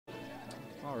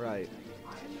All right.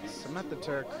 Cement the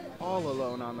Turk all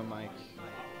alone on the mic.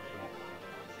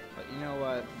 But you know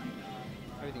what?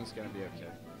 Everything's going to be okay.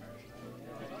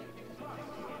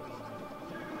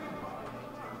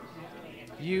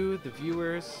 You, the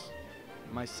viewers,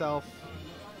 myself,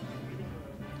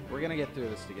 we're going to get through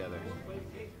this together.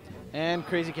 And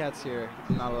Crazy Cat's here,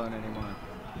 not alone anymore.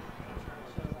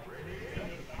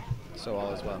 So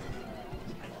all is well.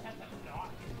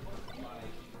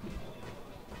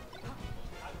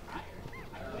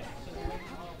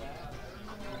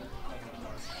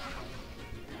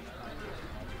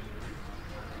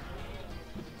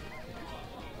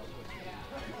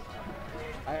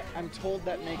 I'm told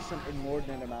that makes an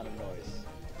inordinate amount of noise.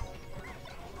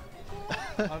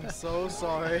 I'm so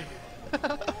sorry.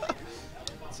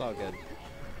 It's all good.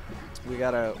 We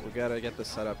gotta get this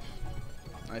set up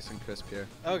nice and crisp here.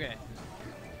 Okay.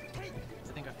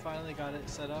 I think I finally got it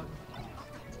set up.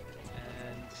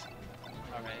 And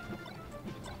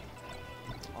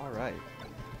All right.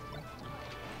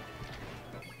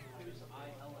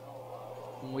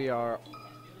 We are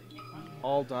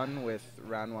all done with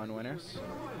round 1 winners.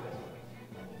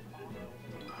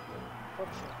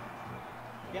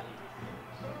 Yep.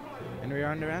 And we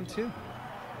are on to round 2.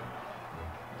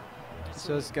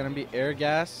 So it's going to be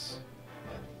AirGas,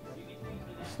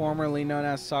 formerly known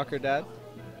as Soccer Dad.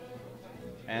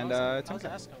 And I was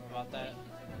asking him about that.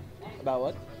 About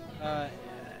what?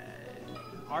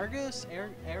 AirGas?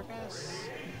 AirGas?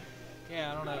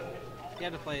 Yeah, I don't know. He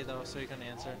had to play though, so he couldn't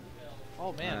answer.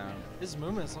 Oh man, his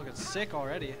movement's looking sick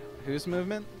already. Whose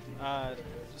movement?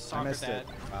 Soccer I missed Dad. it.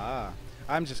 Ah,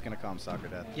 I'm just going to call him Soccer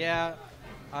Dad. Yeah,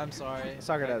 I'm sorry.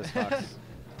 Soccer Dad is Fox.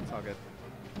 It's all good.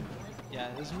 Yeah,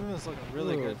 his movement's looking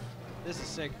really Ooh. good. This is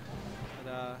sick.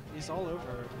 But he's all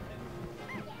over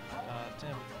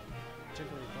Tim.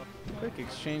 Jigglypuff. Quick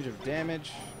exchange of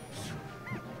damage.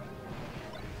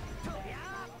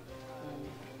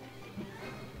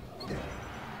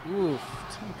 Oof,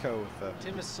 TimKO with a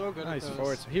Tim is so good nice at those.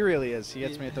 forward. He really is. He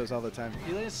gets me at those all the time.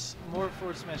 He lands more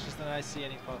forward smashes than I see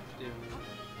any puff do.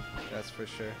 That's for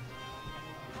sure.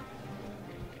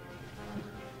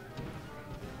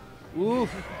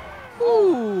 Oof.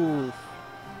 Ooh.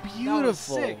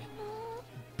 Beautiful. Sick.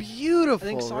 Beautiful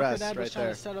I think Soccer rest Dad was right trying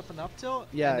there. to set up an up tilt.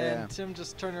 Yeah, and then yeah. Tim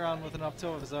just turned around with an up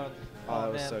tilt of his own. Oh,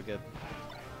 that was man. so good.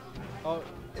 Oh,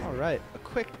 All right. A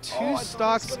quick 2 I thought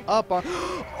stocks it was up on.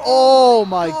 Oh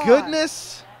my God.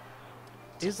 goodness.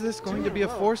 Is this going Two to in be a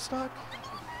a row. 4 stock?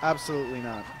 Absolutely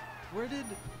not. where did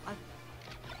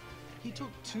he took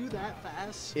 2 that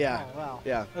fast? Yeah. Oh, wow.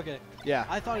 Yeah. Okay. Yeah.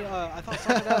 I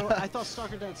thought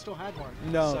Soccer Dad still had one.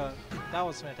 No. So that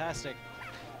was fantastic.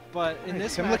 But in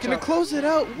this I'm looking to matchup, close it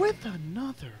out with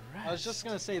another rest. I was just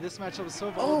gonna say this matchup is so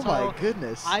Oh volatile. my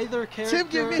goodness. Either character, Tim,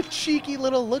 give me a cheeky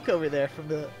little look over there from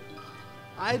the.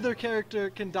 either character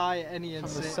can die at any From the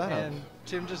instant, setup. and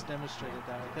Tim just demonstrated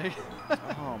that. I think.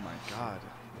 Oh my god.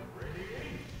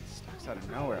 Stocks out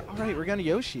of nowhere. All right, we're going to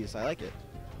Yoshi's. I like it.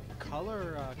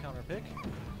 Color counter pick.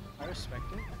 I respect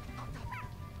it.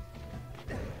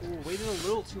 Ooh, waited a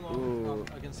little too long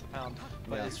against the pound,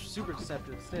 but Yeah. it's super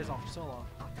deceptive. It stays on for so long.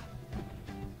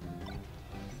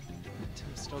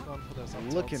 Tim's still going for those up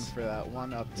Looking tilts. for that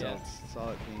one up Yeah. tilt. That's all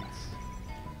it needs.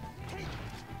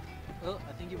 Oh,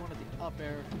 I think he wanted the up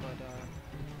air, but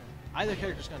either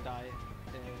character's gonna die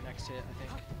the next hit, I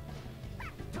think.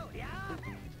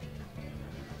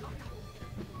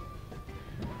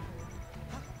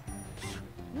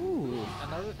 Ooh.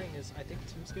 Another thing is, I think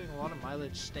Tim's getting a lot of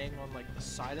mileage staying on like the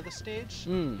side of the stage,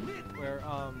 where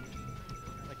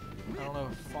like I don't know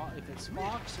if it's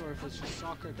Fox or if it's just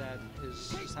Soccer Dad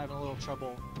is just having a little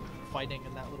trouble fighting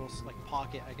in that little like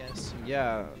pocket, I guess.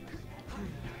 Yeah.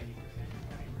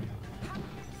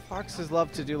 Foxes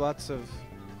love to do lots of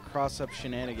cross-up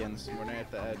shenanigans when they're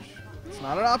at the edge. It's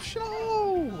not an option.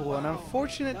 Oh, an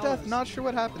unfortunate That death. was- Not sure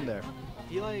what happened there.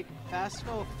 He like fast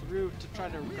fell through to try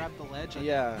to grab the ledge, I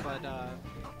Yeah. think,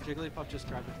 but Jigglypuff just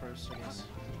grabbed it first, I guess.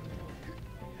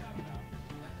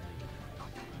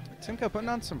 TimKO putting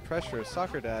on some pressure.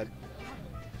 Soccer Dad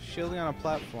shielding on a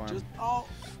platform. Just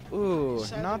Ooh,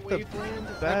 just had not the the wave land.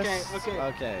 best. Okay.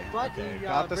 Okay. But okay. he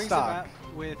Got the brings stock. it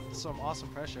back with some awesome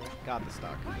pressure. Got the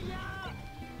stock.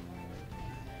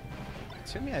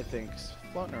 Timmy, I think, is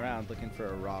floating around looking for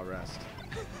a raw rest.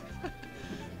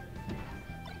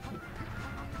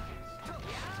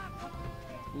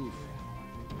 Oof.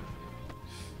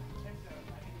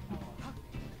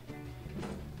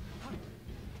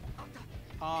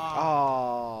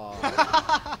 Oh.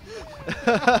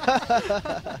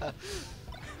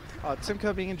 Oh,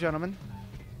 TimKO being a gentleman.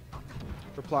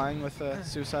 Replying with a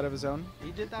suicide of his own.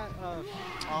 He did that.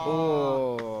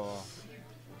 Oh.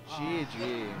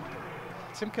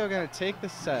 TimKO gonna take the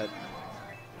set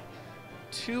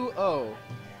 2-0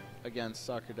 against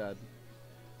Soccer Dad.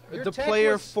 Your The tech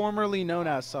player was- formerly known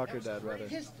as Soccer Dad, rather.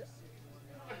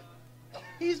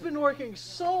 He's been working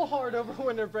so hard over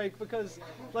winter break because,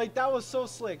 like, that was so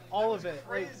slick. All of it.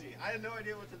 Like, Crazy. I had no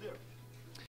idea what to do.